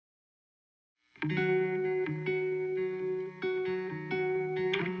Hello,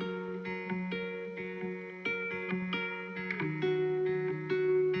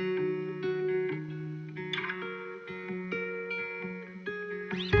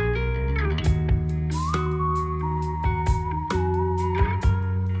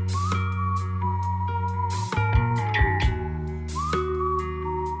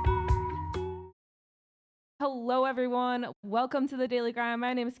 everyone. Welcome to the Daily Grind.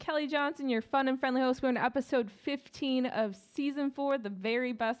 My name is Kelly Johnson, your fun and friendly host. We're in episode 15 of season 4, the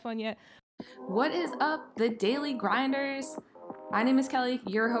very best one yet. What is up, the Daily Grinders? My name is Kelly,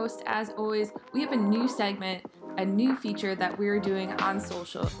 your host. As always, we have a new segment, a new feature that we're doing on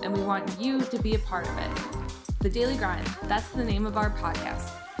social, and we want you to be a part of it. The Daily Grind, that's the name of our podcast.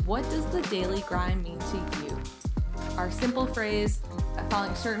 What does the Daily Grind mean to you? Our simple phrase,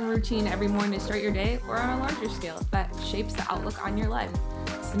 following a certain routine every morning to start your day, or on a larger scale that shapes the outlook on your life.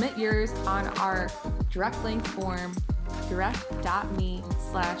 Submit yours on our direct link form,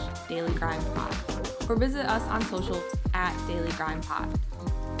 direct.me/dailygrindpod, or visit us on social at dailygrindpod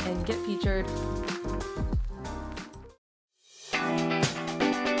and get featured.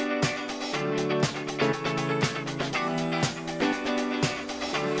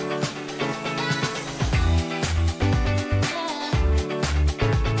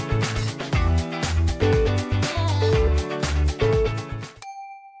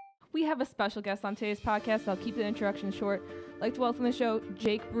 We have a special guest on today's podcast. I'll keep the introduction short. I'd like to welcome to the show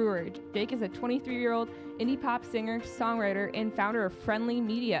Jake Brewer. Jake is a 23-year-old indie pop singer, songwriter, and founder of FRNDLY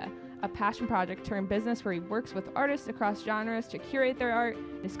Media, a passion project turned business where he works with artists across genres to curate their art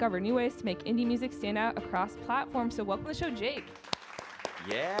and discover new ways to make indie music stand out across platforms. So welcome to the show, Jake.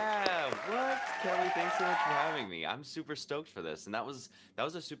 Yeah, what? Kelly, thanks so much for having me. I'm super stoked for this, and that was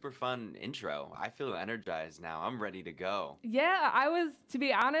a super fun intro. I feel energized now. I'm ready to go. Yeah, I was, to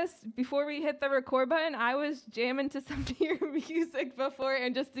be honest, before we hit the record button, I was jamming to some of your music before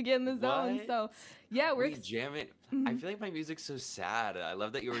and just to get in the zone. What? So, yeah, we're jamming. I feel like my music's so sad. I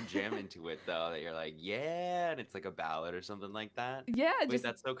love that you were jamming to it though. That you're like, yeah, and it's like a ballad or something like that. Yeah, Wait,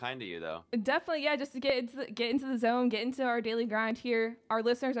 that's so kind of you though. Definitely, yeah, just to get into the zone, get into our daily grind here. Our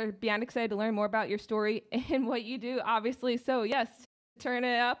listeners are beyond excited to learn more about your story and what you do, obviously. So, yes, turn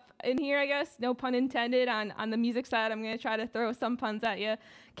it up in here, I guess. No pun intended on the music side. I'm going to try to throw some puns at you.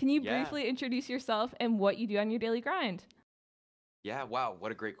 Can you briefly introduce yourself and what you do on your daily grind? Yeah, wow,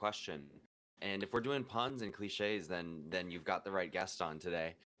 what a great question. And if we're doing puns and cliches, then you've got the right guest on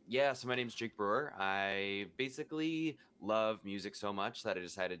today. Yeah, so my name's Jake Brewer. I basically love music so much that I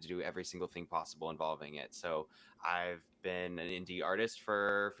decided to do every single thing possible involving it. So I've been an indie artist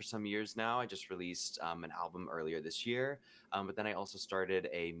for some years now. I just released an album earlier this year. But then I also started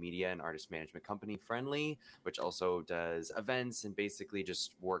a media and artist management company, FRNDLY, which also does events and basically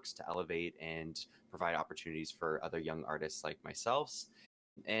just works to elevate and provide opportunities for other young artists like myself.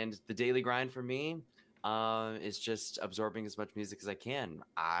 And the daily grind for me is just absorbing as much music as I can.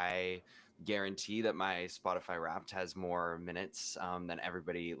 I guarantee that my Spotify Wrapped has more minutes than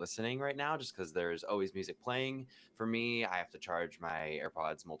everybody listening right now, just because there's always music playing. For me, I have to charge my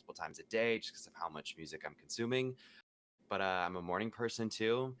AirPods multiple times a day just because of how much music I'm consuming. But I'm a morning person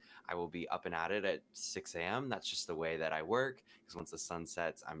too. I will be up and at it at 6 a.m. That's just the way that I work, because once the sun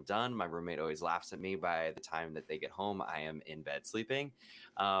sets, I'm done. My roommate always laughs at me. By the time that they get home, I am in bed sleeping.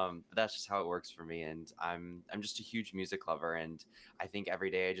 But that's just how it works for me. And I'm just a huge music lover. And I think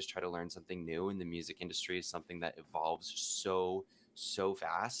every day I just try to learn something new. And the music industry is something that evolves so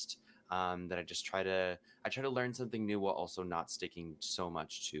fast. That I try to learn something new while also not sticking so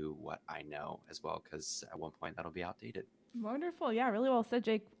much to what I know as well, because at one point that'll be outdated. Wonderful. Yeah, really well said,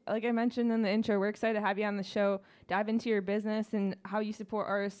 Jake. Like I mentioned in the intro, we're excited to have you on the show, dive into your business and how you support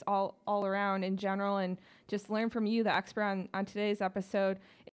artists all around in general, and just learn from you, the expert on today's episode,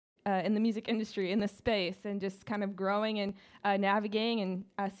 in the music industry, in the space, and just kind of growing and navigating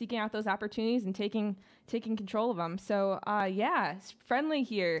and seeking out those opportunities and taking control of them. So, yeah, it's FRNDLY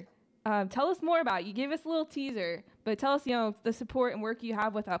here. Tell us more about it. You gave us a little teaser, but tell us, the support and work you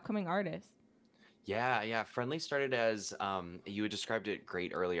have with upcoming artists. Yeah. FRNDLY started as, you had described it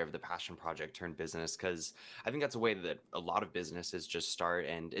great earlier, of the passion project turned business, because I think that's a way that a lot of businesses just start,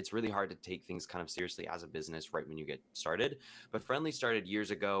 and it's really hard to take things kind of seriously as a business right when you get started. But FRNDLY started years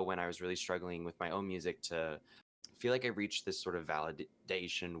ago when I was really struggling with my own music to feel like I reached this sort of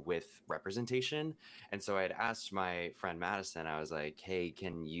validation with representation. And so I had asked my friend Madison, I was like, hey,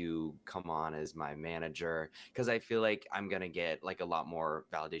 can you come on as my manager? Because I feel like I'm going to get like a lot more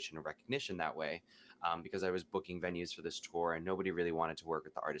validation and recognition that way. because I was booking venues for this tour and nobody really wanted to work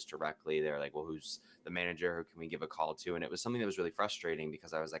with the artist directly. They're like, well, who's the manager? Who can we give a call to? And it was something that was really frustrating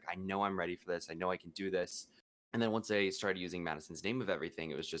because I was like, I know I'm ready for this. I know I can do this. And then once I started using Madison's Name of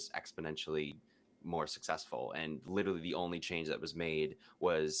Everything, it was just exponentially more successful. And literally the only change that was made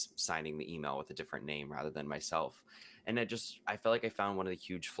was signing the email with a different name rather than myself. And I felt like I found one of the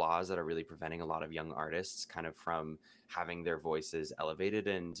huge flaws that are really preventing a lot of young artists kind of from having their voices elevated.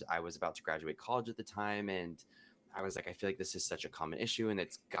 And I was about to graduate college at the time, and I was like, I feel like this is such a common issue and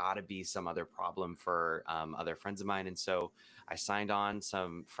it's got to be some other problem for other friends of mine. And so I signed on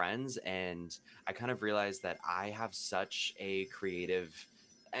some friends, and I kind of realized that I have such a creative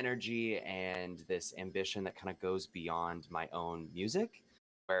energy and this ambition that kind of goes beyond my own music,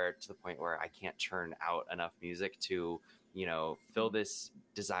 where to the point where I can't churn out enough music to, fill this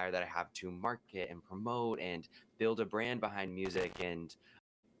desire that I have to market and promote and build a brand behind music. And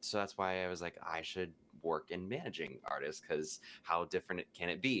so that's why I was like, I should work in managing artists, because how different can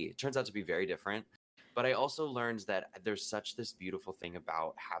it be? It turns out to be very different. But I also learned that there's such this beautiful thing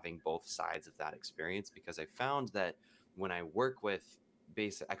about having both sides of that experience, because I found that when I work with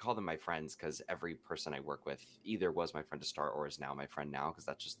I call them my friends, because every person I work with either was my friend to start or is now my friend now, because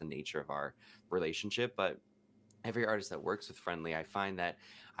that's just the nature of our relationship. But every artist that works with Friendly, I find that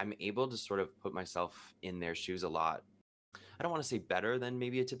I'm able to sort of put myself in their shoes a lot. I don't want to say better than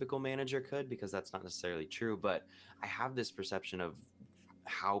maybe a typical manager could, because that's not necessarily true, but I have this perception of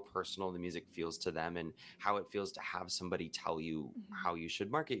how personal the music feels to them and how it feels to have somebody tell you how you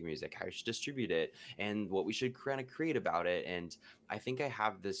should market your music, how you should distribute it, and what we should kind of create about it. And I think I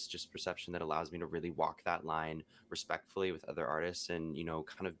have this just perception that allows me to really walk that line respectfully with other artists and,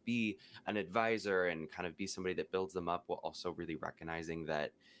 kind of be an advisor and kind of be somebody that builds them up, while also really recognizing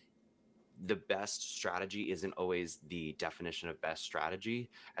that the best strategy isn't always the definition of best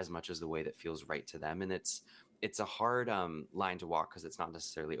strategy as much as the way that feels right to them. And it's a hard line to walk, because it's not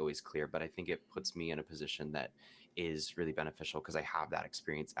necessarily always clear, but I think it puts me in a position that is really beneficial, because I have that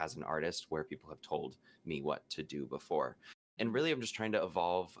experience as an artist where people have told me what to do before. And really, I'm just trying to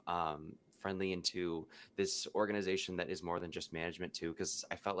evolve Friendly into this organization that is more than just management too, because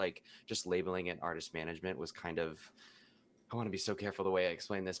I felt like just labeling it artist management was kind of, I want to be so careful the way I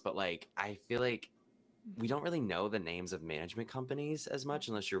explain this, but like, I feel like we don't really know the names of management companies as much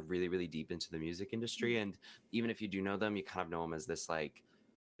unless you're really, really deep into the music industry. And even if you do know them, you kind of know them as this like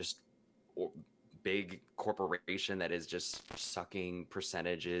just big corporation that is just sucking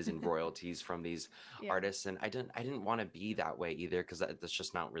percentages and royalties from these artists. And I didn't want to be that way either, because that's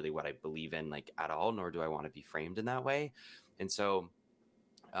just not really what I believe in, like, at all, nor do I want to be framed in that way. And so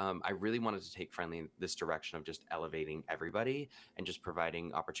I really wanted to take Friendly in this direction of just elevating everybody and just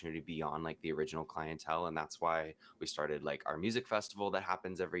providing opportunity beyond like the original clientele. And that's why we started like our music festival that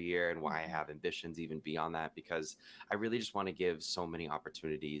happens every year, and why I have ambitions even beyond that, because I really just want to give so many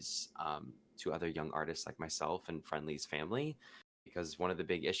opportunities to other young artists like myself and Friendly's family. Because one of the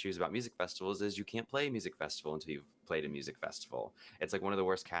big issues about music festivals is you can't play a music festival until you've played a music festival. It's like one of the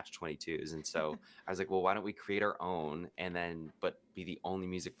worst catch-22s. And so I was like, well, why don't we create our own, and then but be the only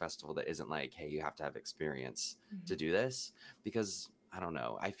music festival that isn't like, hey, you have to have experience to do this? Because I don't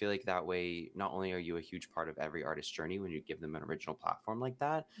know, I feel like that way, not only are you a huge part of every artist's journey when you give them an original platform like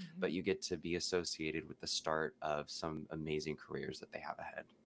that, but you get to be associated with the start of some amazing careers that they have ahead.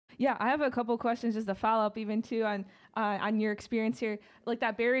 Yeah, I have a couple questions just to follow up even too on your experience here. Like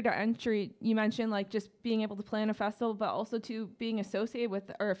that barrier to entry you mentioned, like just being able to play in a festival, but also to being associated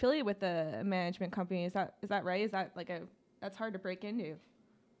with or affiliated with the management company. Is that right? Is that like that's hard to break into?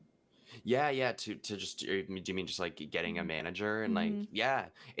 Yeah. To just, do you mean just like getting a manager and like, yeah,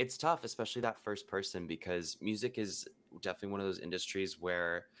 it's tough, especially that first person, because music is definitely one of those industries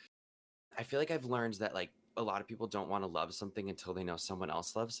where I feel like I've learned that like a lot of people don't want to love something until they know someone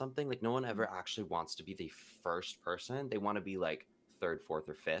else loves something. Like no one ever actually wants to be the first person. They want to be like third, fourth,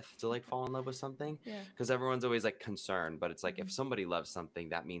 or fifth to like fall in love with something. Yeah. Because everyone's always like concerned, but it's like if somebody loves something,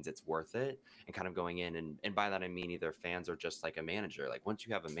 that means it's worth it. And kind of going in, and by that I mean either fans or just like a manager. Like once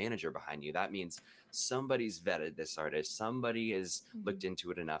you have a manager behind you, that means somebody's vetted this artist, somebody has looked into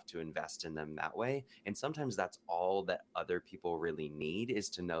it enough to invest in them that way. And sometimes that's all that other people really need, is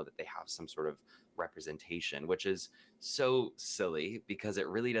to know that they have some sort of representation, which is so silly because it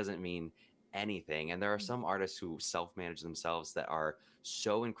really doesn't mean anything. And there are some artists who self-manage themselves that are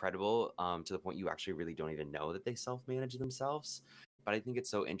so incredible, to the point you actually really don't even know that they self-manage themselves. But I think it's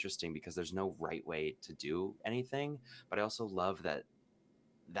so interesting because there's no right way to do anything. But I also love that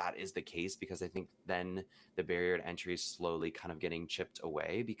that is the case, because I think then the barrier to entry is slowly kind of getting chipped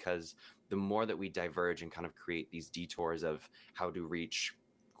away, because the more that we diverge and kind of create these detours of how to reach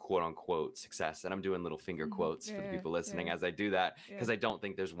quote unquote success. And I'm doing little finger quotes for the Yeah, people listening yeah, as I do that, yeah. because I don't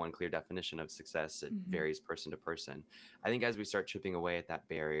think there's one clear definition of success. It Mhm. varies person to person. I think as we start chipping away at that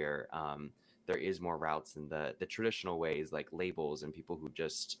barrier, there is more routes in the traditional ways, like labels and people who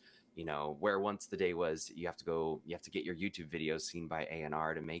just, where once the day was you have to get your YouTube videos seen by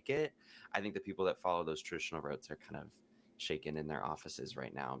A&R to make it. I think the people that follow those traditional routes are kind of shaken in their offices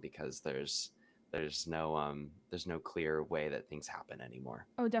right now, because there's no clear way that things happen anymore.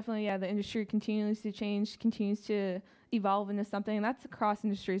 Oh, definitely. Yeah, the industry continues to change, continues to evolve into something. And that's across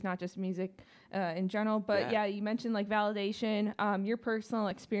industries, not just music in general. But Yeah. yeah, you mentioned like validation, your personal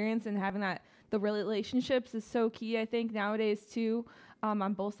experience, and having that the relationships is so key. I think nowadays too,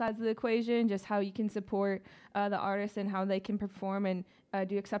 on both sides of the equation, just how you can support the artist and how they can perform and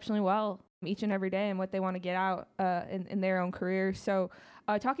do exceptionally well each and every day, and what they want to get out in their own career. So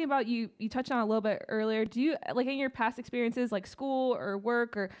talking about you touched on it a little bit earlier. Do you like in your past experiences, like school or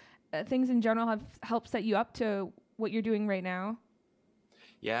work or things in general, have helped set you up to what you're doing right now?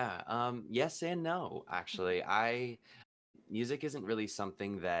 Yeah. Yes and no, actually. I Music isn't really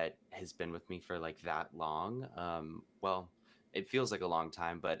something that has been with me for like that long. Well, it feels like a long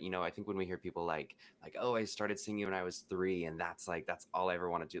time, but I think when we hear people like, oh, I started singing when I was 3, and that's all I ever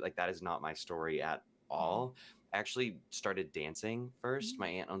want to do. Like, that is not my story at all. I actually started dancing first. My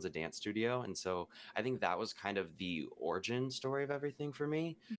aunt owns a dance studio, and so I think that was kind of the origin story of everything for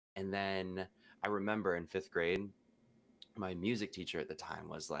me. And then I remember in 5th grade, my music teacher at the time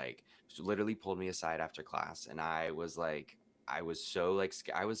was like, literally pulled me aside after class, and I was so like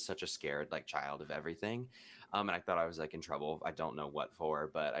I was such a scared like child of everything, and I thought I was like in trouble. I don't know what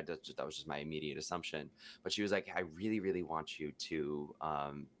for, but that was just my immediate assumption. But she was like, I really really want you to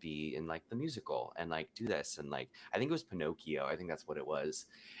be in like the musical and like do this, and like I think it was Pinocchio. I think that's what it was.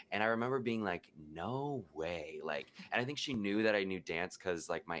 And I remember being like, no way. Like, and I think she knew that I knew dance because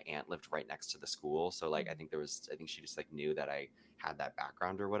like my aunt lived right next to the school. So like I think she just like knew that I had that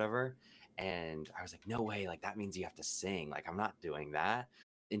background or whatever. And I was like, no way, like that means you have to sing. Like, I'm not doing that.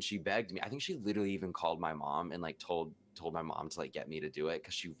 And she begged me. I think she literally even called my mom and like told my mom to like get me to do it,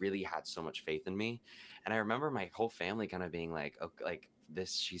 because she really had so much faith in me. And I remember my whole family kind of being like, okay, like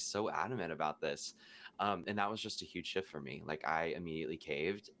this, she's so adamant about this. And that was just a huge shift for me. Like, I immediately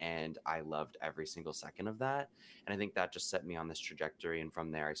caved, and I loved every single second of that. And I think that just set me on this trajectory. And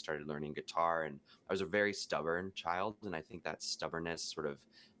from there, I started learning guitar. And I was a very stubborn child. And I think that stubbornness sort of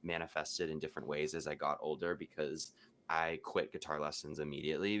manifested in different ways as I got older, because I quit guitar lessons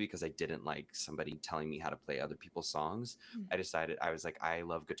immediately because I didn't like somebody telling me how to play other people's songs. I decided, I was like, I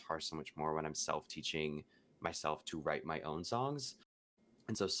love guitar so much more when I'm self teaching myself to write my own songs.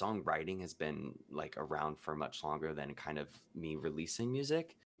 And so songwriting has been like around for much longer than kind of me releasing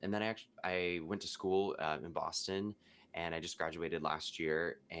music. And then I went to school in Boston, and I just graduated last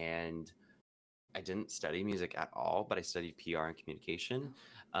year, and I didn't study music at all, but I studied PR and communication,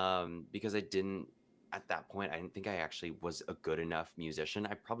 because I didn't, at that point, I didn't think I actually was a good enough musician.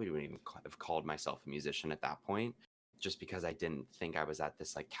 I probably wouldn't even have called myself a musician at that point, just because I didn't think I was at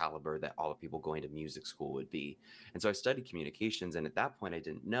this like caliber that all the people going to music school would be. And so I studied communications, and at that point I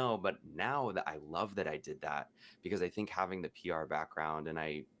didn't know, but now that I love that I did that, because I think having the PR background, and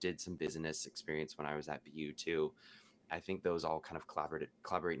I did some business experience when I was at BU too, I think those all kind of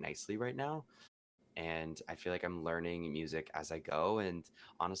collaborate nicely right now. And I feel like I'm learning music as I go. And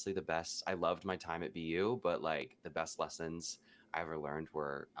honestly, I loved my time at BU, but like the best lessons I ever learned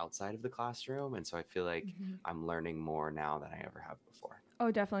were outside of the classroom. And so I feel like I'm learning more now than I ever have before.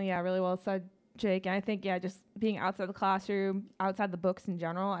 Oh, definitely. Yeah, really well said, Jake. And I think, yeah, just being outside the classroom, outside the books in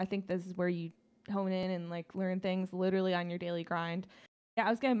general, I think this is where you hone in and like learn things literally on your daily grind. Yeah, I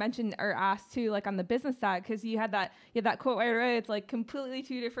was gonna mention or ask too, like on the business side, because you had that quote right away. It's like completely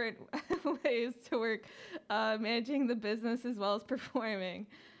two different ways to work, managing the business as well as performing.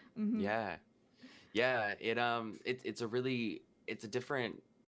 Yeah. Yeah. It's a different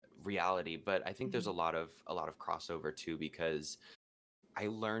reality, but I think there's a lot of crossover too, because I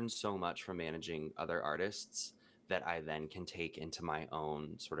learned so much from managing other artists that I then can take into my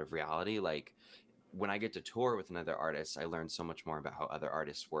own sort of reality. Like, when I get to tour with another artist, I learn so much more about how other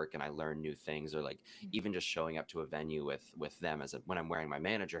artists work, and I learn new things. Or like even just showing up to a venue with them when I'm wearing my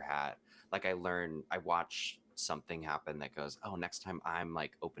manager hat, like I watch something happen that goes, oh, next time I'm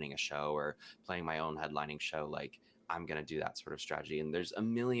like opening a show or playing my own headlining show, like I'm gonna do that sort of strategy. And there's a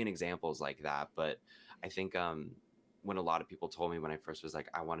million examples like that. But I think when a lot of people told me when I first was like,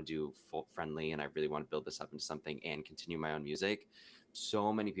 I want to do full friendly and I really want to build this up into something and continue my own music,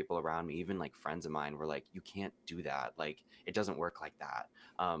 so many people around me, even like friends of mine, were like, you can't do that. Like, it doesn't work like that.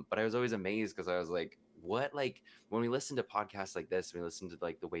 But I was always amazed, because I was like, what, like, when we listen to podcasts like this, we listen to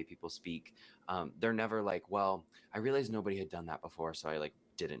like the way people speak, they're never like, well, I realized nobody had done that before, so I like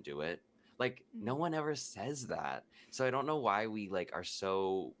didn't do it. Like, no one ever says that. So I don't know why we like are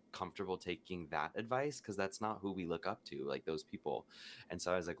so comfortable taking that advice, because that's not who we look up to, like those people. And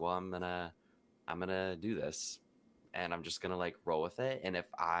so I was like, well, I'm gonna do this, and I'm just gonna like roll with it. And if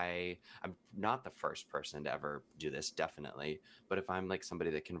I'm not the first person to ever do this, definitely, but if I'm like somebody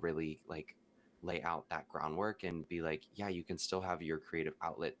that can really like lay out that groundwork and be like, yeah, you can still have your creative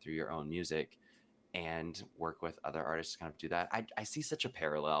outlet through your own music and work with other artists to kind of do that. I see such a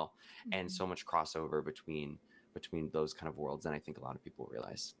parallel and so much crossover between those kind of worlds, and I think a lot of people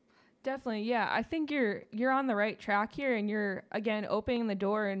realize. Definitely, yeah. I think you're on the right track here, and you're again opening the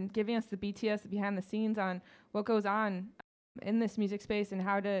door and giving us the BTS behind the scenes on what goes on in this music space and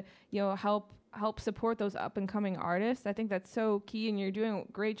how to help support those up and coming artists. I think that's so key, and you're doing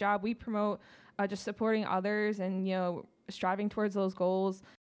a great job. We promote just supporting others and striving towards those goals.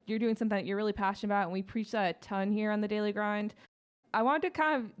 You're doing something that you're really passionate about, and we preach that a ton here on the Daily Grind. I wanted to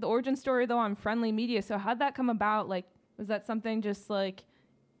kind of the origin story though on Friendly Media. So how'd that come about? Like, was that something just like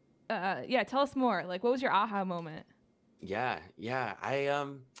yeah, tell us more. Like, what was your aha moment? Yeah. I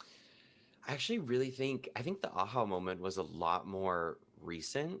actually really I think the aha moment was a lot more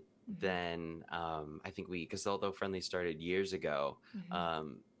recent than I think because although Friendly started years ago,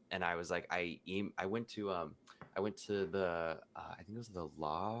 and I was like I went to the I think it was the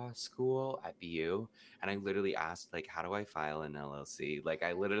law school at BU, and I literally asked like, how do I file an LLC? Like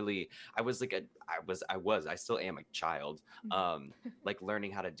I was like I still am a child, like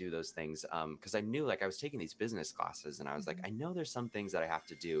learning how to do those things, because I knew like I was taking these business classes, and I was like, I know there's some things that I have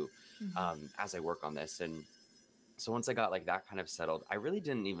to do as I work on this. And so once I got like that kind of settled, I really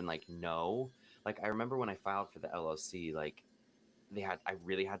didn't even like know. Like I remember when I filed for the LLC, like I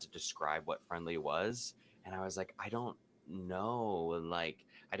really had to describe what Friendly was, and I was like, I don't know, and like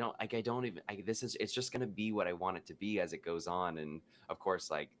I don't even it's just gonna be what I want it to be as it goes on. And of course,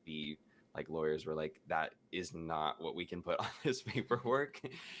 like the like lawyers were like, that is not what we can put on this paperwork.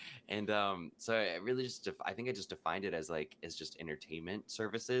 And so I really I think I just defined it as like as just entertainment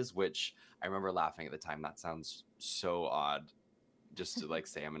services, which I remember laughing at the time. That sounds so odd, just to like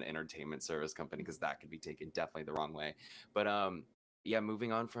say I'm an entertainment service company, because that could be taken definitely the wrong way. But yeah,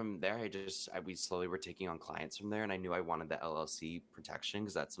 moving on from there, we slowly were taking on clients from there, and I knew I wanted the LLC protection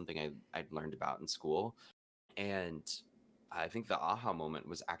because that's something I'd learned about in school. And I think the aha moment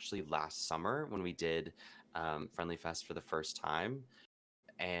was actually last summer when we did Friendly Fest for the first time.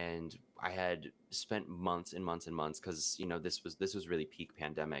 And I had spent months and months and months, because this was really peak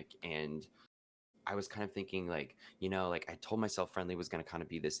pandemic, and I was kind of thinking like, like I told myself Friendly was going to kind of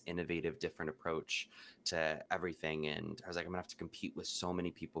be this innovative, different approach to everything. And I was like, I'm gonna have to compete with so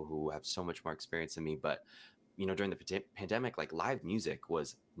many people who have so much more experience than me. But, during the pandemic, like live music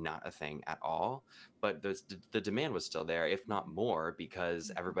was not a thing at all, but the demand was still there, if not more,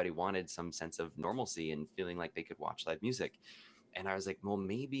 because everybody wanted some sense of normalcy and feeling like they could watch live music. And I was like, well,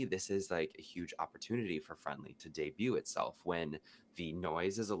 maybe this is like a huge opportunity for Friendly to debut itself when the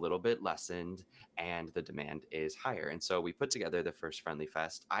noise is a little bit lessened and the demand is higher. And so we put together the first Friendly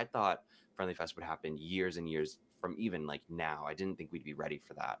Fest. I thought Friendly Fest would happen years and years from even like now. I didn't think we'd be ready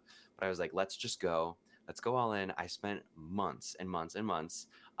for that. But I was like, let's just go. Let's go all in. I spent months and months and months.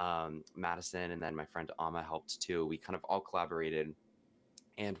 Madison and then my friend Amma helped too. We kind of all collaborated,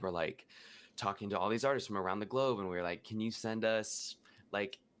 and we're like talking to all these artists from around the globe, and we were like, can you send us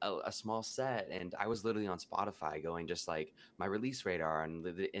like a small set? And I was literally on Spotify going just like my release radar,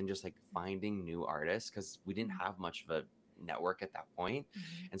 and just like finding new artists, because we didn't have much of a network at that point.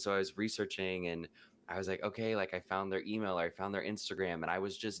 And so I was researching, and I was like, okay, like I found their email, or I found their Instagram, and I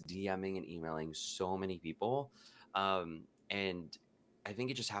was just DMing and emailing so many people. And I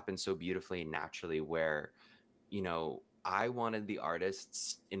think it just happened so beautifully and naturally, where I wanted the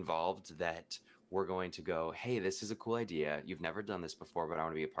artists involved that were going to go, hey, this is a cool idea. You've never done this before, but I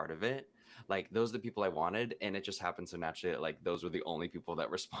want to be a part of it. Like, those are the people I wanted. And it just happened so naturally that like those were the only people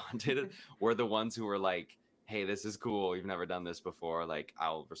that responded, were the ones who were like, hey, this is cool. You've never done this before. Like,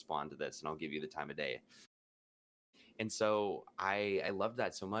 I'll respond to this and I'll give you the time of day. And so I loved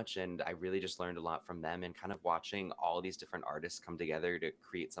that so much, and I really just learned a lot from them, and kind of watching all these different artists come together to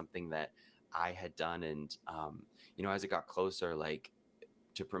create something that I had done. And as it got closer, like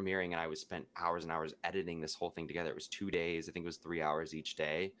to premiering, and I was spent hours and hours editing this whole thing together. It was 2 days. I think it was 3 hours each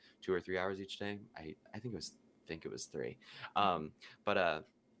day, 2 or 3 hours each day. I think it was 3. But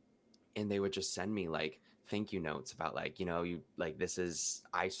and they would just send me like thank you notes about like, you like, this is,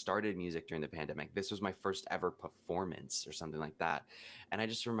 I started music during the pandemic. This was my first ever performance or something like that. And I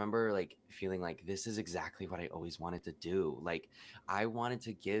just remember like feeling like this is exactly what I always wanted to do. Like I wanted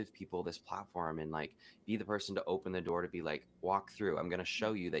to give people this platform and like be the person to open the door to be like, walk through. I'm going to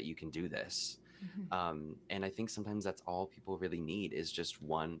show you that you can do this. And I think sometimes that's all people really need is just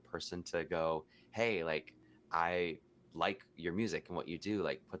one person to go, hey, like I like your music and what you do,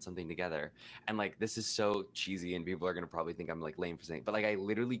 like put something together. And like this is so cheesy and people are gonna probably think I'm like lame for saying, but like I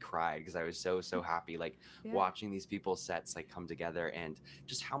literally cried because I was so happy like watching these people's sets like come together and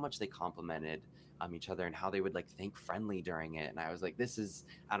just how much they complimented each other and how they would like thank Friendly during it. And I was like, this is,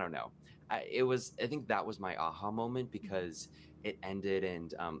 I don't know. I think that was my aha moment because it ended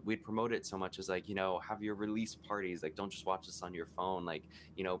and we'd promote it so much as like, have your release parties, like don't just watch this on your phone, like,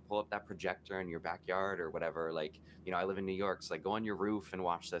 pull up that projector in your backyard or whatever. Like, I live in New York, so like go on your roof and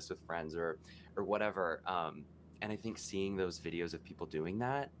watch this with friends or whatever. And I think seeing those videos of people doing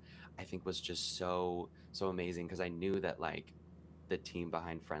that, I think was just so amazing because I knew that like the team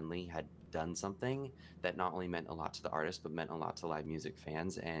behind Friendly had done something that not only meant a lot to the artist but meant a lot to live music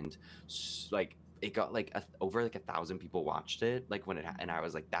fans. And like it got like over like 1,000 people watched it like when and I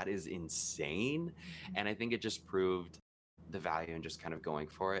was like, that is insane. And I think it just proved the value in just kind of going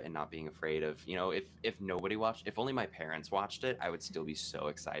for it and not being afraid of, if nobody watched, if only my parents watched it, I would still be so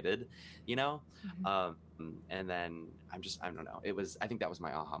excited, and then I don't know, I think that was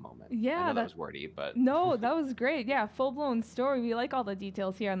my aha moment. I know that was wordy, but no, that was great. Yeah, full-blown story. We like all the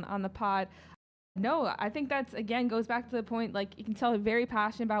details here on the pod. No, I think that's, again, goes back to the point, like, you can tell they're very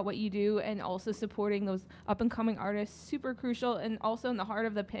passionate about what you do and also supporting those up-and-coming artists, super crucial, and also in the heart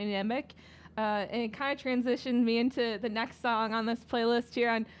of the pandemic. And it kind of transitioned me into the next song on this playlist here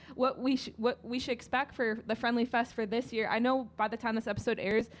on what we should expect for the Friendly Fest for this year. I know by the time this episode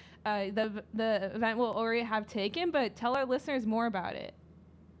airs, the event will already have taken, but tell our listeners more about it.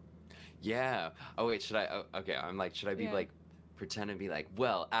 Yeah. Oh wait, should I? Oh, okay, I'm like, should I be like pretend and be like,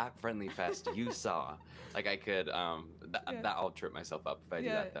 well, at Friendly Fest you saw, like I could that I'll trip myself up if I do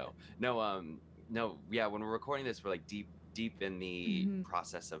that though. No, yeah, when we're recording this, we're like deep in the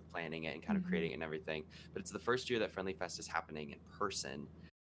process of planning it and kind of creating it and everything. But it's the first year that Friendly Fest is happening in person,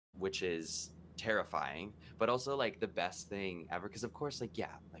 which is terrifying, but also like the best thing ever. Because of course, like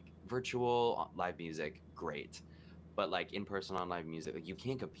like virtual live music, great, but like in person on live music, like you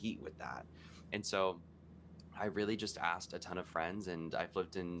can't compete with that. And so I really just asked a ton of friends, and I've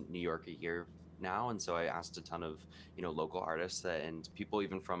lived in New York a year now, and so I asked a ton of local artists and people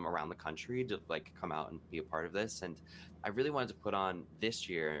even from around the country to like come out and be a part of this. And I really wanted to put on this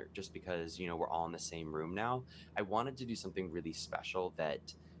year just because we're all in the same room now. I wanted to do something really special that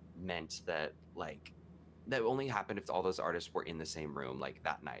meant that like that only happened if all those artists were in the same room like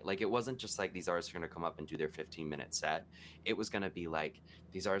that night. Like it wasn't just like these artists are going to come up and do their 15-minute set. It was going to be like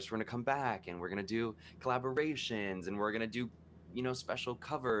these artists are going to come back and we're going to do collaborations and we're going to do special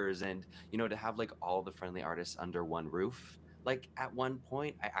covers and to have like all the Friendly artists under one roof. Like at one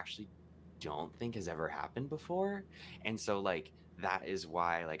point I actually don't think has ever happened before. And so like that is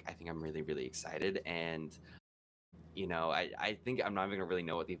why like I think I'm really excited. And I think I'm not even gonna really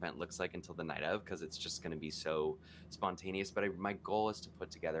know what the event looks like until the night of, because it's just gonna be so spontaneous. But my goal is to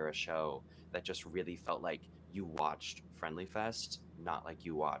put together a show that just really felt like you watched Friendly Fest, not like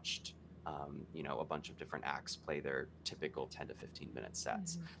you watched, a bunch of different acts play their typical 10 to 15-minute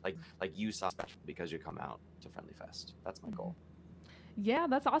sets. Like you saw special because you come out to Friendly Fest. That's my goal. Yeah,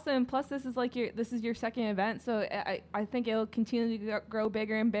 that's awesome. Plus, this is your second event, so I think it'll continue to grow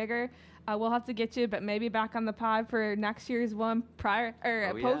bigger and bigger. We'll have to get you, but maybe back on the pod for next year's one prior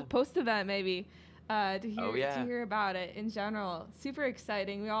or post event maybe to hear about it in general. Super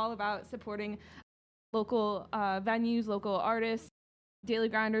exciting. We're all about supporting local venues, local artists, daily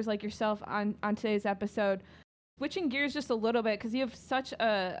grinders like yourself on today's episode. Switching gears just a little bit, because you have such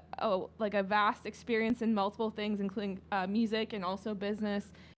a vast experience in multiple things, including music and also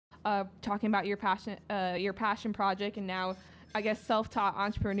business. Talking about your passion project, and now I guess self-taught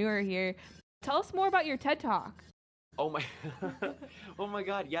entrepreneur here. Tell us more about your TED Talk. Oh my, oh my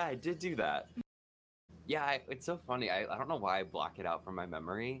God! Yeah, I did do that. Yeah, it's so funny. I don't know why I block it out from my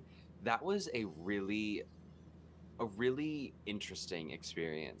memory. That was a really interesting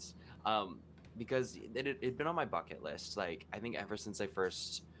experience. Because it'd been on my bucket list. Like I think ever since I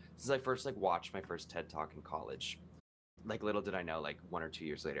first like watched my first TED Talk in college. Like little did I know, like 1 or 2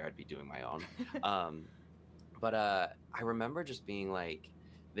 years later I'd be doing my own. But I remember just being like,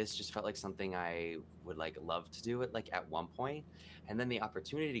 this just felt like something I would like love to do it like at one point. And then the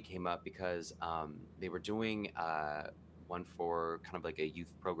opportunity came up because they were doing one for kind of like a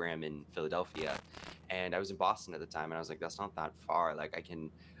youth program in Philadelphia, and I was in Boston at the time, and I was like, that's not that far. Like I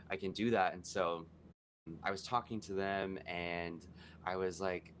can do that. And so I was talking to them, and I was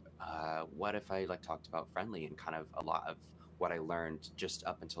like, what if I like talked about Friendly and kind of a lot of what I learned just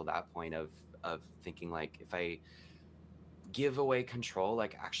up until that point of thinking like if I give away control,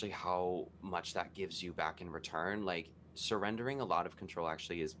 like actually how much that gives you back in return. Like surrendering a lot of control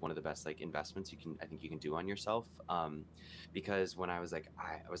actually is one of the best like investments I think you can do on yourself. Because when I was like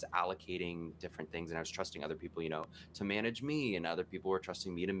I was allocating different things and I was trusting other people, to manage me, and other people were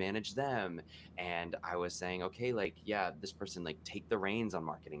trusting me to manage them. And I was saying, okay, like, yeah, this person, like, take the reins on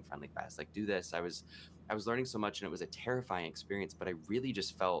Marketing Friendly Fest, like do this. I was learning so much, and it was a terrifying experience, but I really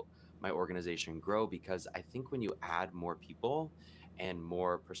just felt my organization grow, because I think when you add more people and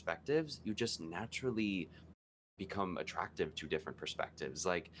more perspectives, you just naturally become attractive to different perspectives.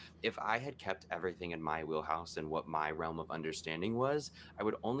 Like if I had kept everything in my wheelhouse and what my realm of understanding was, I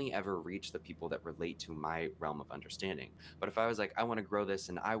would only ever reach the people that relate to my realm of understanding. But if I was like, I want to grow this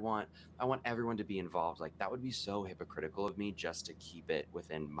and I want everyone to be involved, like that would be so hypocritical of me just to keep it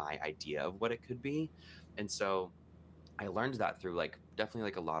within my idea of what it could be. And so I learned that through like definitely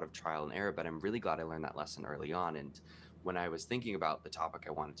like a lot of trial and error, but I'm really glad I learned that lesson early on. And when I was thinking about the topic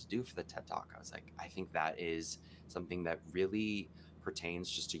I wanted to do for the TED Talk, I was like, I think that is something that really pertains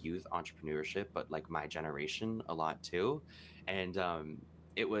just to youth entrepreneurship, but like my generation a lot too. And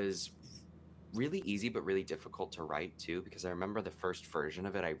it was really easy, but really difficult to write too, because I remember the first version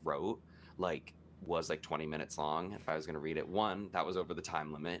of it I wrote like was like 20 minutes long. If I was going to read it, one, that was over the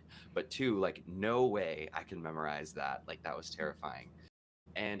time limit, but two, like no way I can memorize that. Like that was terrifying.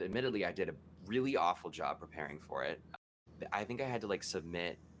 And admittedly, I did a really awful job preparing for it. I think I had to like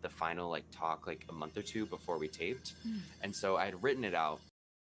submit the final like talk like a month or two before we taped. And so I had written it out,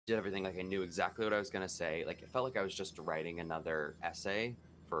 did everything, like I knew exactly what I was going to say. Like it felt like I was just writing another essay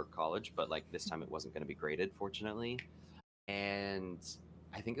for college, but like this time it wasn't going to be graded, fortunately. And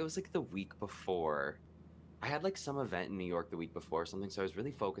I think it was like the week before, I had like some event in New York the week before or something, so I was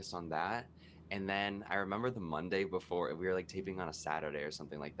really focused on that. And then I remember the Monday before, we were like taping on a Saturday or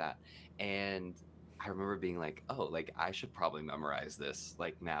something like that. And I remember being like, oh, like I should probably memorize this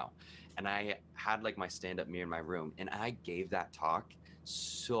like now. And I had like my stand-up mirror in my room, and I gave that talk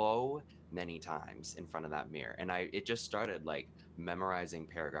so many times in front of that mirror. And it just started like memorizing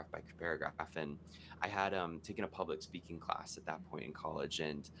paragraph by paragraph. And I had taken a public speaking class at that point in college,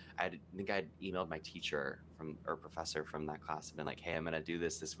 and I think I'd emailed my teacher or professor from that class and been like, hey, I'm gonna do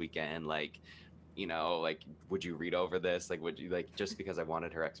this weekend. Like, like, would you read over this? Like, would you, like, just because I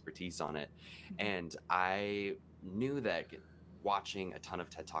wanted her expertise on it. And I knew that watching a ton of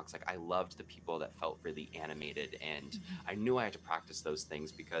TED Talks, like I loved the people that felt really animated, and I knew I had to practice those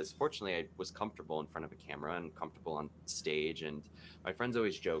things because fortunately I was comfortable in front of a camera and comfortable on stage. And my friends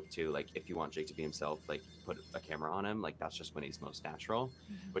always joke too, like if you want Jake to be himself, like put a camera on him, like that's just when he's most natural,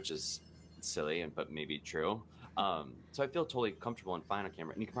 which is silly but maybe true. So I feel totally comfortable and fine on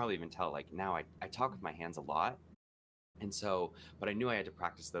camera, and you can probably even tell like now I talk with my hands a lot. And so, but I knew I had to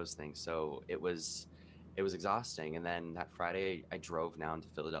practice those things, so it was exhausting. And then that Friday I drove down to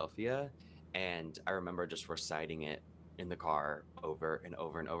Philadelphia, and I remember just reciting it in the car over and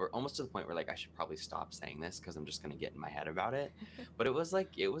over and over, almost to the point where like I should probably stop saying this because I'm just going to get in my head about it. But it was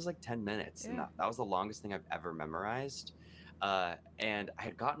like 10 minutes, and that was the longest thing I've ever memorized. And I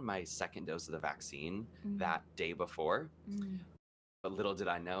had gotten my second dose of the vaccine that day before, but little did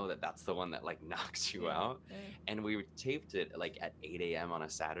I know that that's the one that like knocks you out. And we taped it like at 8 a.m. on a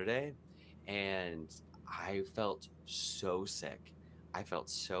Saturday, and I felt so sick. I felt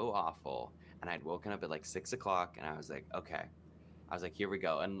so awful. And I'd woken up at like 6 o'clock, and I was like, okay. I was like, here we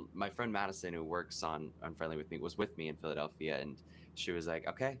go. And my friend Madison, who works on Friendly with me, was with me in Philadelphia, and she was like,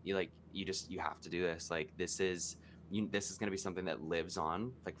 okay, you have to do this. Like this is going to be something that lives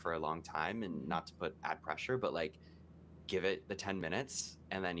on like for a long time, and not to add pressure, but like give it the 10 minutes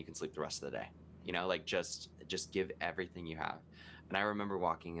and then you can sleep the rest of the day. Like just give everything you have. And I remember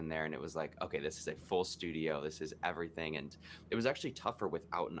walking in there, and it was like, okay, this is a full studio, this is everything. And it was actually tougher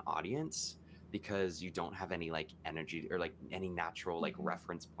without an audience, because you don't have any like energy or like any natural like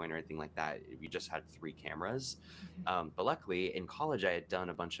reference point or anything like that. You just had 3 cameras. But luckily in college I had done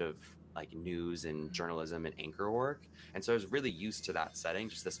a bunch of like news and journalism and anchor work, and so I was really used to that setting.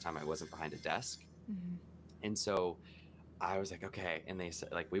 Just this time I wasn't behind a desk. And so I was like, okay. And they said,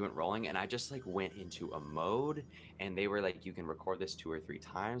 like, we went rolling, and I just like went into a mode, and they were like, you can record this 2 or 3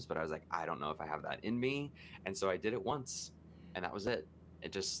 times. But I was like, I don't know if I have that in me. And so I did it once, and that was it.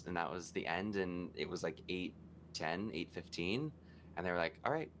 And that was the end. And it was like 8:10, 8:15. And they were like,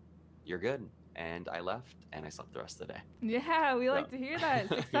 all right, you're good. and I left and I slept the rest of the day. Yeah, we like to hear that.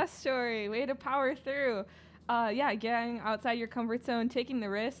 Success story. Way to power through. Yeah, getting outside your comfort zone, taking the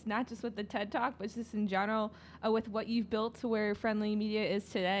risk, not just with the TED Talk, but just in general with what you've built to where Friendly Media is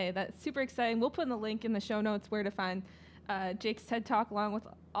today. That's super exciting. We'll put in the link in the show notes where to find Jake's TED Talk along with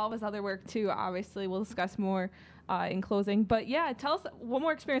all of his other work too. Obviously, we'll discuss more in closing. But yeah, tell us one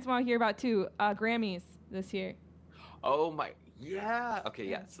more experience I want to hear about too. Grammys this year. Oh my, yeah. Okay,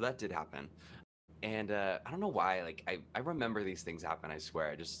 yeah. So that did happen. And I don't know why, like I remember these things happen, I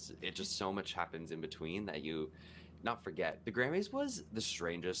swear. It just so much happens in between that you not forget. The Grammys was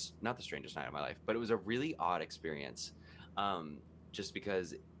not the strangest night of my life, but it was a really odd experience. Just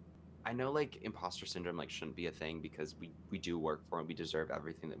because I know like imposter syndrome like shouldn't be a thing because we do work for and we deserve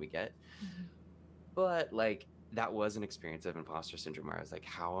everything that we get. Mm-hmm. But like that was an experience of imposter syndrome where I was like,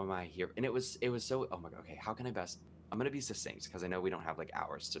 how am I here? And it was so, oh my God, okay, how can I best, I'm going to be succinct because I know we don't have like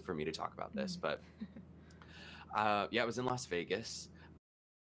hours for me to talk about this, but yeah, it was in Las Vegas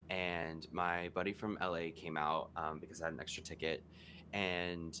and my buddy from LA came out because I had an extra ticket,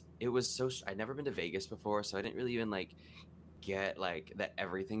 and it was I'd never been to Vegas before, so I didn't really even like get like that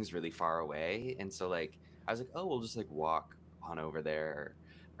everything's really far away. And so like I was like, oh, we'll just like walk on over there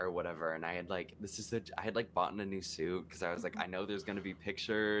or whatever. And I had like I had like bought a new suit because I was like, I know there's gonna be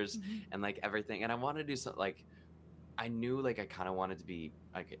pictures and like everything, and I wanted to do something like I knew like I kind of wanted to be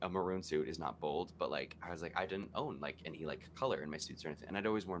like a maroon suit is not bold, but like I was like I didn't own like any like color in my suits or anything, and I'd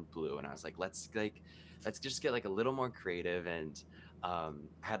always worn blue, and I was like let's just get like a little more creative. And I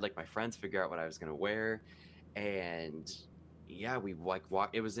had like my friends figure out what I was gonna wear, and yeah, we like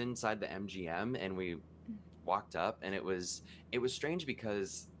walked. It was inside the MGM, and we walked up, and it was strange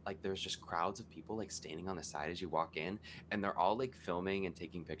because like there's just crowds of people like standing on the side as you walk in, and they're all like filming and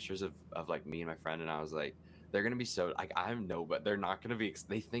taking pictures of like me and my friend, and I was like, they're gonna be so like but they're not gonna be.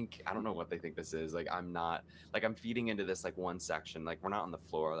 They think I don't know what they think this is. Like I'm not like I'm feeding into this like one section. Like we're not on the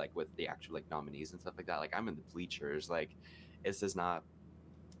floor like with the actual like nominees and stuff like that. Like I'm in the bleachers. Like this is not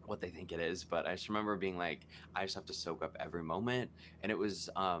what they think it is. But I just remember being like, I just have to soak up every moment, and it was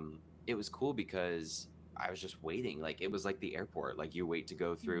cool because I was just waiting. Like it was like the airport. Like you wait to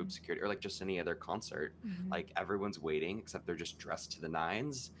go through security, or like just any other concert. Like everyone's waiting except they're just dressed to the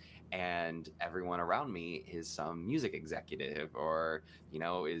nines, and everyone around me is some music executive or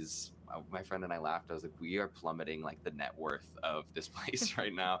is my friend and I laughed. I was like, we are plummeting like the net worth of this place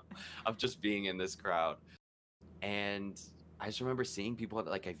right now of just being in this crowd. And I just remember seeing people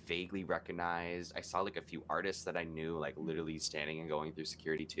that like I vaguely recognized. I saw like a few artists that I knew like literally standing and going through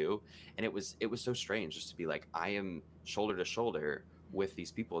security too. And it was so strange just to be like, I am shoulder to shoulder with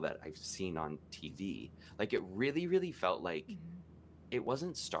these people that I've seen on TV. Like it really, really felt like it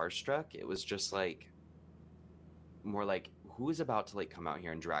wasn't starstruck. It was just like more like, who is about to like come out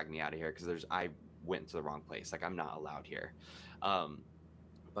here and drag me out of here? Because I went to the wrong place. Like I'm not allowed here.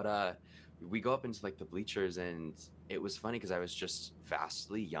 But we go up into like the bleachers, and it was funny because I was just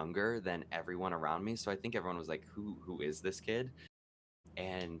vastly younger than everyone around me. So I think everyone was like, who is this kid?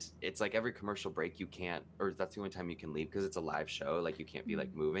 And it's like every commercial break you can't, or that's the only time you can leave because it's a live show. Like you can't be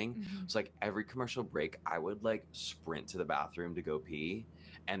like moving. So like every commercial break, I would like sprint to the bathroom to go pee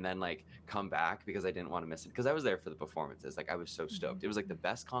and then like come back because I didn't want to miss it because I was there for the performances. Like I was so stoked. It was like the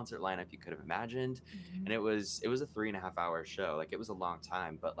best concert lineup you could have imagined. And it was a 3.5 hour show. Like it was a long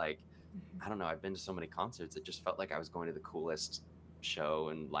time, but like, I don't know. I've been to so many concerts. It just felt like I was going to the coolest show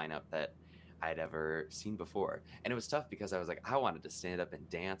and lineup that I'd ever seen before. And it was tough because I was like, I wanted to stand up and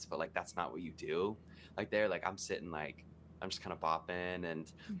dance, but like, that's not what you do. Like there, like I'm sitting, like, I'm just kind of bopping. And,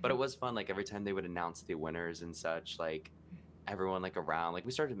 but it was fun. Like every time they would announce the winners and such, like everyone like around, like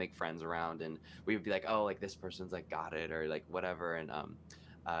we started to make friends around, and we would be like, oh, like this person's like got it or like whatever. And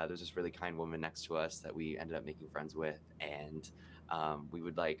there's this really kind woman next to us that we ended up making friends with. And we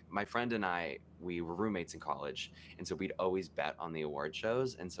would like, my friend and I, we were roommates in college, and so we'd always bet on the award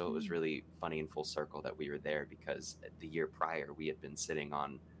shows. And so it was really funny and full circle that we were there because the year prior we had been sitting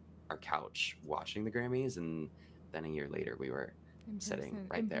on our couch watching the Grammys, and then a year later we were sitting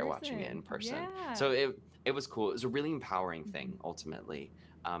right there watching it in person. Yeah. So it was cool. It was a really empowering thing ultimately.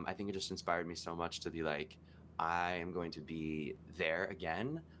 I think it just inspired me so much to be like, I am going to be there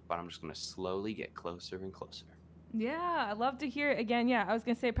again, but I'm just going to slowly get closer and closer. Yeah, I love to hear it again. Yeah, I was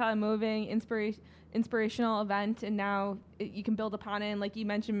gonna say probably moving, inspirational event, and now you can build upon it. And like you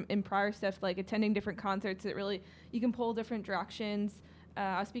mentioned in prior stuff, like attending different concerts, it really you can pull different directions.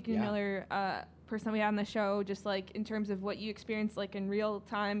 I was speaking to Yeah. another person we had on the show, just like in terms of what you experience like in real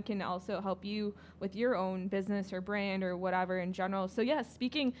time can also help you with your own business or brand or whatever in general. So yeah,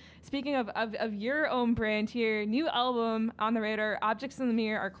 speaking of your own brand here, new album on the radar, Objects in the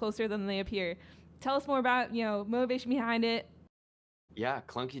Mirror Are Closer Than They Appear. Tell us more about, motivation behind it. Yeah,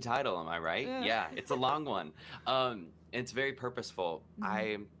 clunky title, am I right? Yeah, it's a long one. It's very purposeful.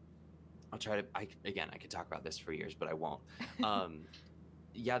 I'll try to I could talk about this for years, but I won't. Um,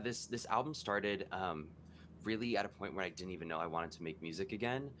 yeah, this album started really at a point where I didn't even know I wanted to make music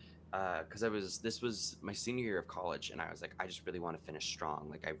again. Because this was my senior year of college, and I was like, I just really want to finish strong.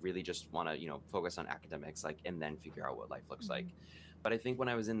 Like, I really just want to, focus on academics, like, and then figure out what life looks like. But I think when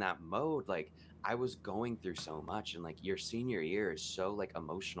I was in that mode, like, I was going through so much, and like your senior year is so like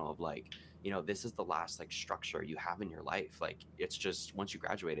emotional of like, this is the last like structure you have in your life. Like, it's just once you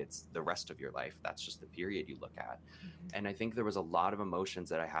graduate, it's the rest of your life. That's just the period you look at. And I think there was a lot of emotions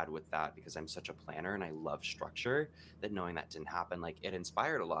that I had with that because I'm such a planner and I love structure, that knowing that didn't happen, like, it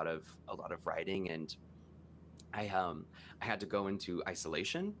inspired a lot of writing. And I had to go into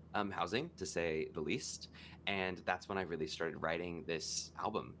isolation, housing, to say the least. And that's when I really started writing this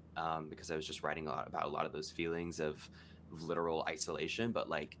album, because I was just writing a lot of those feelings of literal isolation, but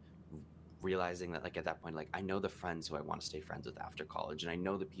like realizing that, like, at that point, like, I know the friends who I want to stay friends with after college, and I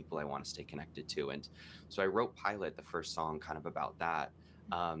know the people I want to stay connected to. And so I wrote Pilot, the first song, kind of about that.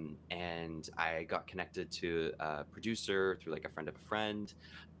 And I got connected to a producer through like a friend of a friend,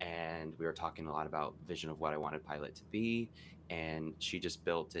 and we were talking a lot about vision of what I wanted Pilot to be. And she just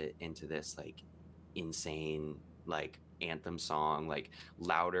built it into this like insane, like, anthem song, like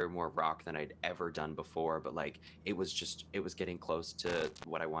louder, more rock than I'd ever done before. But like, it was getting close to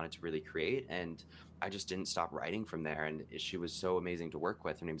what I wanted to really create. And I just didn't stop writing from there. And she was so amazing to work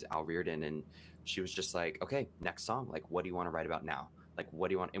with. Her name's Al Reardon. And she was just like, okay, next song. Like, what do you want to write about now? Like, what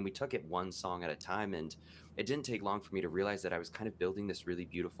do you want? And we took it one song at a time. And it didn't take long for me to realize that I was kind of building this really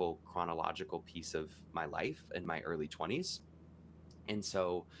beautiful chronological piece of my life in my early 20s. And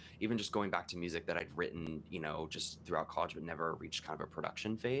so even just going back to music that I'd written, just throughout college, but never reached kind of a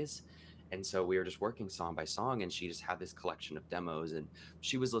production phase. And so we were just working song by song, and she just had this collection of demos, and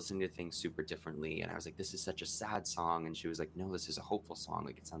she was listening to things super differently. And I was like, this is such a sad song. And she was like, no, this is a hopeful song.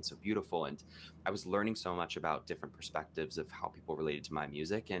 Like, it sounds so beautiful. And I was learning so much about different perspectives of how people related to my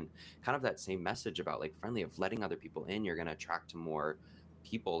music, and kind of that same message about like friendly, of letting other people in. You're going to attract to more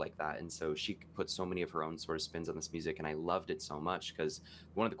people like that. And so she put so many of her own sort of spins on this music, and I loved it so much, because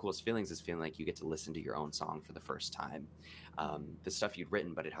one of the coolest feelings is feeling like you get to listen to your own song for the first time, the stuff you'd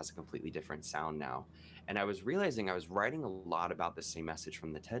written, but it has a completely different sound now. And I was realizing I was writing a lot about the same message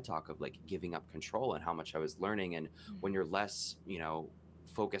from the TED Talk of like giving up control, and how much I was learning. And when you're less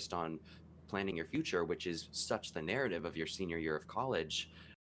focused on planning your future, which is such the narrative of your senior year of college,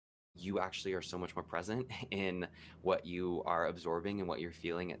 you actually are so much more present in what you are absorbing and what you're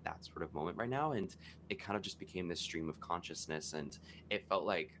feeling at that sort of moment right now. And it kind of just became this stream of consciousness. And it felt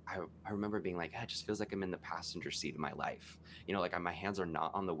like I remember being like, it just feels like I'm in the passenger seat of my life. Like, my hands are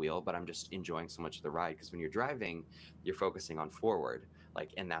not on the wheel, but I'm just enjoying so much of the ride. Because when you're driving, you're focusing on forward.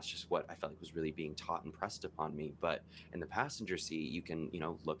 Like, and that's just what I felt like was really being taught and pressed upon me. But in the passenger seat, you can,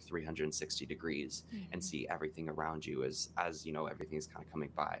 look 360 degrees and see everything around you as everything's kind of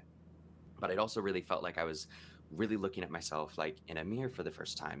coming by. But I'd also really felt like I was really looking at myself like in a mirror for the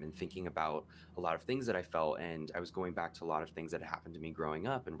first time, and thinking about a lot of things that I felt. And I was going back to a lot of things that had happened to me growing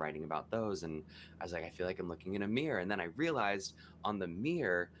up and writing about those. And I was like, I feel like I'm looking in a mirror. And then I realized on the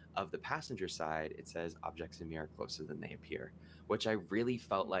mirror of the passenger side, it says objects in mirror closer than they appear, which I really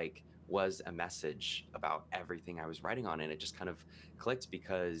felt like was a message about everything I was writing on. And it just kind of clicked,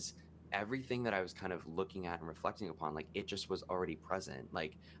 because everything that I was kind of looking at and reflecting upon, like, it just was already present.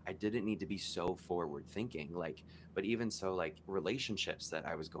 Like, I didn't need to be so forward thinking. Like, but even so, like, relationships that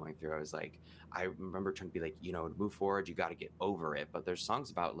I was going through, I was like, I remember trying to be like, to move forward, you got to get over it. But there's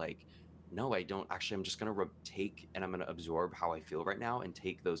songs about like, no, I don't actually. I'm just going to take, and I'm going to absorb how I feel right now and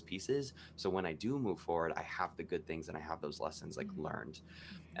take those pieces. So when I do move forward, I have the good things and I have those lessons like learned.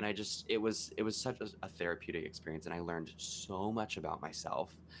 And it was such a therapeutic experience, and I learned so much about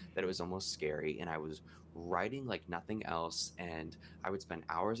myself that it was almost scary. And I was writing like nothing else, and I would spend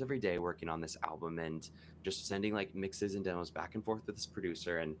hours every day working on this album, and just sending like mixes and demos back and forth with this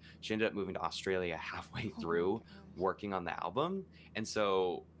producer. And she ended up moving to Australia halfway through working on the album. And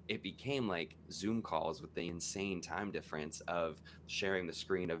so it became like Zoom calls with the insane time difference of sharing the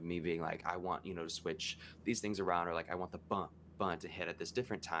screen, of me being like, I want, to switch these things around, or like, I want the bump to hit at this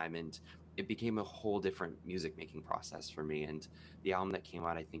different time. And it became a whole different music making process for me. And the album that came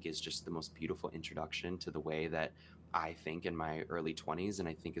out, I think, is just the most beautiful introduction to the way that I think, in my early 20s, and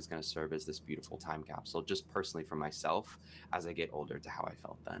I think is going to serve as this beautiful time capsule, just personally for myself as I get older, to how I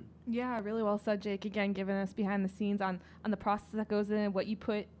felt then. Yeah, really well said, Jake. Again, giving us behind the scenes on the process that goes in, what you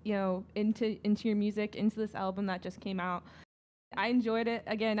put, into your music, into this album that just came out. I enjoyed it.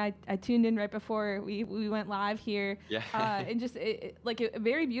 Again, I tuned in right before we went live here. Yeah. And just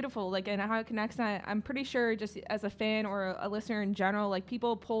very beautiful, like, and how it connects. I'm pretty sure, just as a fan or a listener in general, like,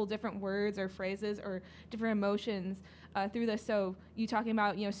 people pull different words or phrases or different emotions through this. So you talking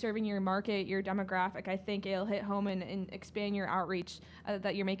about, serving your market, your demographic, I think it'll hit home and expand your outreach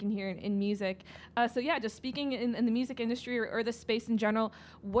that you're making here in music. So yeah, just speaking in the music industry or the space in general,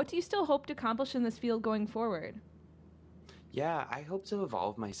 what do you still hope to accomplish in this field going forward? Yeah, I hope to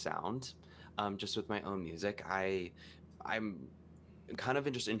evolve my sound, just with my own music. I'm kind of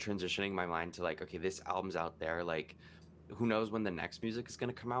just in transitioning my mind to like, okay, this album's out there, like, who knows when the next music is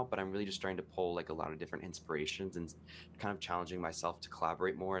going to come out, but I'm really just trying to pull like a lot of different inspirations and kind of challenging myself to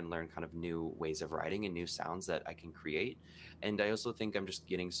collaborate more and learn kind of new ways of writing and new sounds that I can create. And I also think I'm just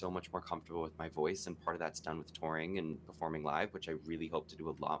getting so much more comfortable with my voice, and part of that's done with touring and performing live, which I really hope to do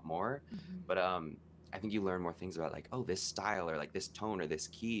a lot more. But I think you learn more things about like, oh, this style or like this tone or this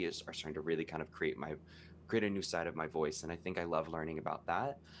key are starting to really kind of create a new side of my voice, and I think I love learning about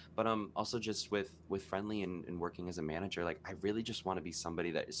that. But also just with Friendly and working as a manager, like, I really just want to be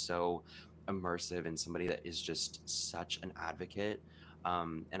somebody that is so immersive and somebody that is just such an advocate.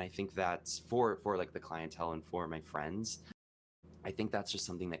 And I think that's for like the clientele and for my friends. I think that's just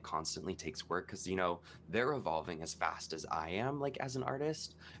something that constantly takes work, because they're evolving as fast as I am, like, as an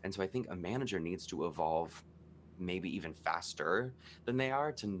artist. And so I think a manager needs to evolve maybe even faster than they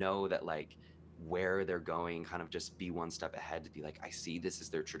are, to know that, like, where they're going, kind of just be one step ahead, to be like, I see this is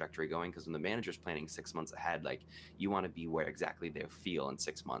their trajectory going. Because when the manager's planning 6 months ahead, like, you want to be where exactly they feel in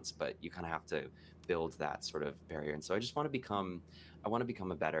 6 months, but you kind of have to build that sort of barrier. And so I want to become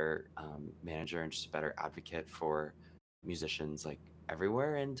a better manager and just a better advocate for musicians, like,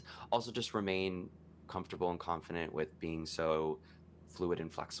 everywhere, and also just remain comfortable and confident with being so fluid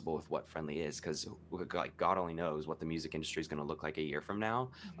and flexible with what Friendly is, because like, God only knows what the music industry is going to look like a year from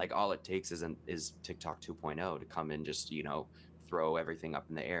now. Like, all it takes is TikTok 2.0 to come and just throw everything up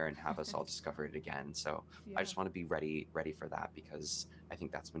in the air and have us all discover it again. So Yeah. I just want to be ready for that, because I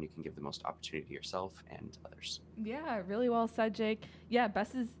think that's when you can give the most opportunity to yourself and others. Yeah, really well said, Jake. Yeah,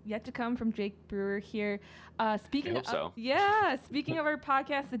 best is yet to come from Jake Brewer here. Speaking I hope of, so. Yeah, speaking of our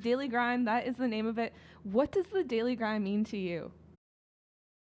podcast, The Daily Grind, that is the name of it. What does The Daily Grind mean to you?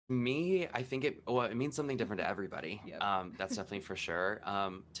 Me, I think it means something different to everybody. Yep. That's definitely for sure.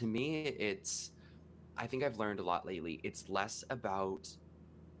 To me, I think I've learned a lot lately. It's less about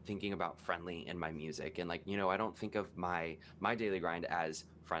thinking about Friendly in my music, and like, I don't think of my daily grind as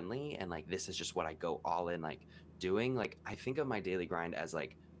Friendly and like, this is just what I go all in like doing. Like, I think of my daily grind as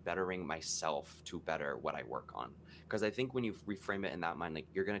like bettering myself to better what I work on, because I think when you reframe it in that mind, like,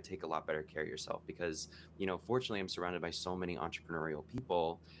 you're going to take a lot better care of yourself, because fortunately I'm surrounded by so many entrepreneurial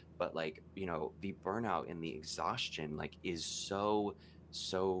people, but like, the burnout and the exhaustion, like, is so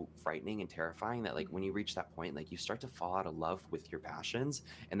frightening and terrifying, that like, when you reach that point, like, you start to fall out of love with your passions.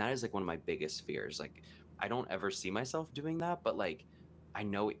 And that is like one of my biggest fears. Like, I don't ever see myself doing that, but like, I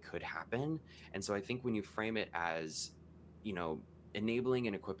know it could happen. And so I think when you frame it as, enabling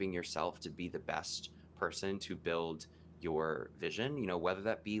and equipping yourself to be the best person to build your vision, whether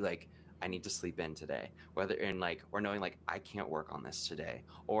that be like, I need to sleep in today, whether in like, or knowing like, I can't work on this today,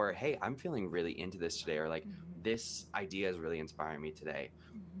 or hey, I'm feeling really into this today, or like, this idea is really inspiring me today.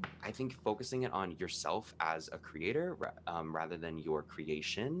 I think focusing it on yourself as a creator, rather than your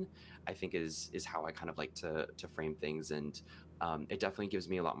creation, I think is how I kind of like to frame things. And it definitely gives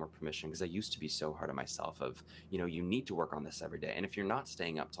me a lot more permission, because I used to be so hard on myself of, you need to work on this every day. And if you're not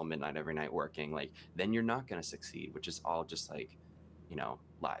staying up till midnight every night working, like, then you're not going to succeed, which is all just like,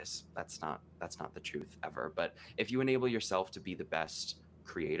 lies. That's not the truth ever. But if you enable yourself to be the best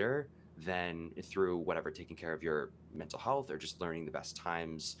creator, then through whatever, taking care of your mental health, or just learning the best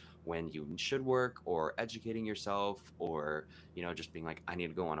times when you should work, or educating yourself, or just being like, I need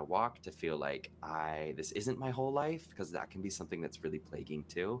to go on a walk to feel like this isn't my whole life, because that can be something that's really plaguing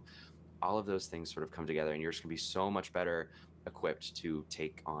too. All of those things sort of come together, and you're just going to be so much better equipped to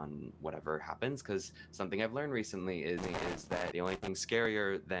take on whatever happens. Because something I've learned recently is that the only thing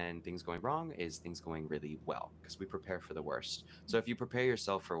scarier than things going wrong is things going really well, because we prepare for the worst. So if you prepare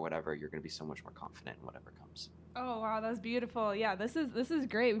yourself for whatever, you're going to be so much more confident in whatever comes. Oh wow, that's beautiful. Yeah, this is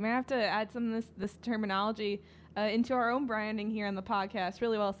great. We may have to add some of this terminology into our own branding here on the podcast.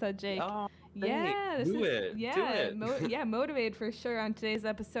 Really well said, Jake. Oh, Yeah, Do it. Do it. Motivated for sure on today's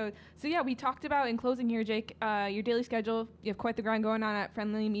episode. So yeah, we talked about in closing here, Jake, your daily schedule. You have quite the grind going on at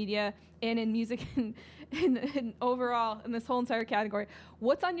Friendly Media and in music and overall in this whole entire category.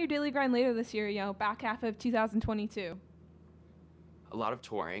 What's on your daily grind later this year? Back half of 2022. A lot of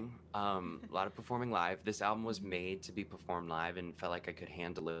touring, a lot of performing live. This album was made to be performed live and felt like I could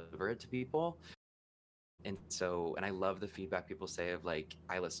hand deliver it to people. And I love the feedback people say of like,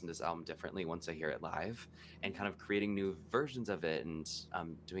 I listen to this album differently once I hear it live, and kind of creating new versions of it and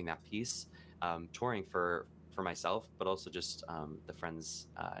doing that piece, touring for myself, but also just the friends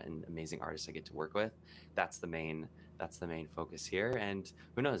and amazing artists I get to work with. That's the main focus here. And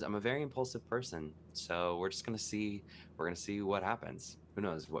who knows, I'm a very impulsive person. So we're going to see what happens. Who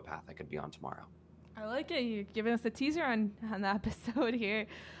knows what path I could be on tomorrow. I like it. You're giving us a teaser on the episode here.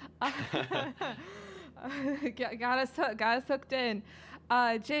 Got us hooked in.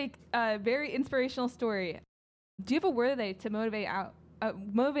 Jake, very inspirational story. Do you have a word to motivate our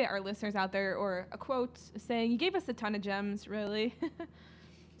listeners out there, or a quote saying? You gave us a ton of gems, really.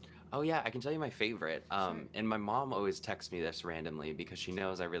 Oh yeah, I can tell you my favorite. Sure. And my mom always texts me this randomly because she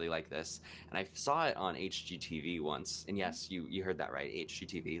knows I really like this. And I saw it on HGTV once. And yes, you heard that right,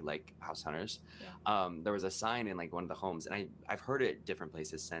 HGTV, like House Hunters. Yeah. There was a sign in like one of the homes, and I've heard it different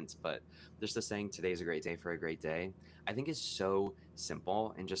places since, but there's the saying, "Today's a great day for a great day." I think it's so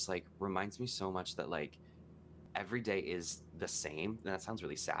simple and just like reminds me so much that like every day is the same. And that sounds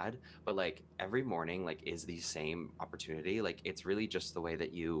really sad, but like every morning like is the same opportunity. Like it's really just the way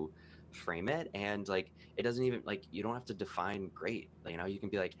that you frame it, and like it doesn't even like, you don't have to define great. You can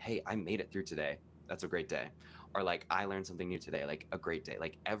be like, hey, I made it through today, that's a great day. Or like, I learned something new today, like a great day.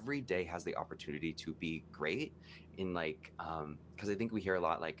 Like every day has the opportunity to be great. In like because I think we hear a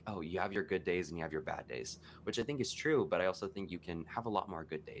lot like, oh, you have your good days and you have your bad days, which I think is true, but I also think you can have a lot more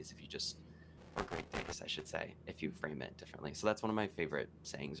good days if you just, or great days, I should say, if you frame it differently. So that's one of my favorite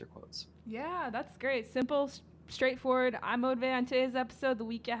sayings or quotes. Yeah, that's great. Simple, straightforward. I'm motivated on today's episode. The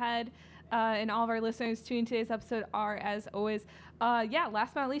week ahead, and all of our listeners tuning today's episode are, as always.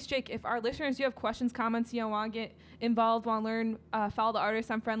 Last but not least, Jake, if our listeners, you have questions, comments, want to get involved, want to learn, follow the artists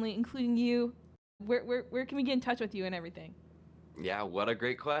on Friendly, including you, where can we get in touch with you and everything? Yeah, what a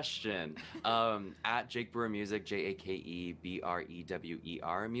great question. At Jake Brewer Music,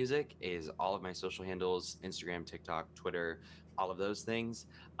 JakeBrewer Music is all of my social handles: Instagram, TikTok, Twitter, all of those things.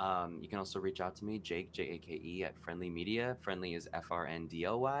 You can also reach out to me, Jake, Jake, at Friendly Media. Friendly is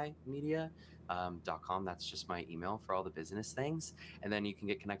FRNDLY media.com. That's just my email for all the business things. And then you can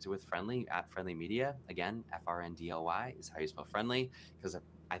get connected with Friendly at Friendly Media. Again, FRNDLY is how you spell friendly, because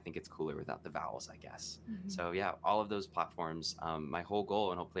I think it's cooler without the vowels, I guess. Mm-hmm. So yeah, all of those platforms. My whole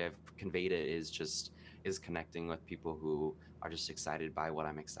goal, and hopefully I've conveyed it, is connecting with people who are just excited by what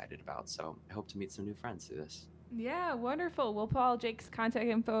I'm excited about. So I hope to meet some new friends through this. Yeah, wonderful. We'll put all Jake's contact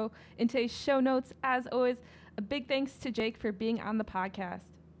info in today's show notes. As always, a big thanks to Jake for being on the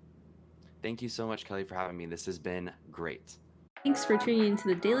podcast. Thank you so much, Kelly, for having me. This has been great. Thanks for tuning into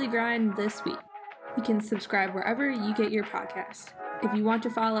the Daily Grind this week. You can subscribe wherever you get your podcast. If you want to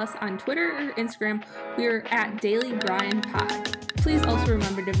follow us on Twitter or Instagram, we are at Daily Grind Pod. Please also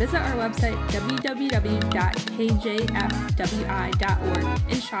remember to visit our website, www.kjfwi.org,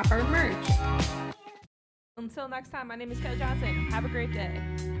 and shop our merch. Until next time, my name is Kelly Johnson. Have a great day.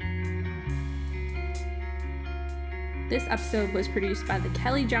 This episode was produced by the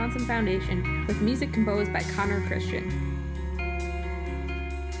Kelly Johnson Foundation with music composed by Connor Christian.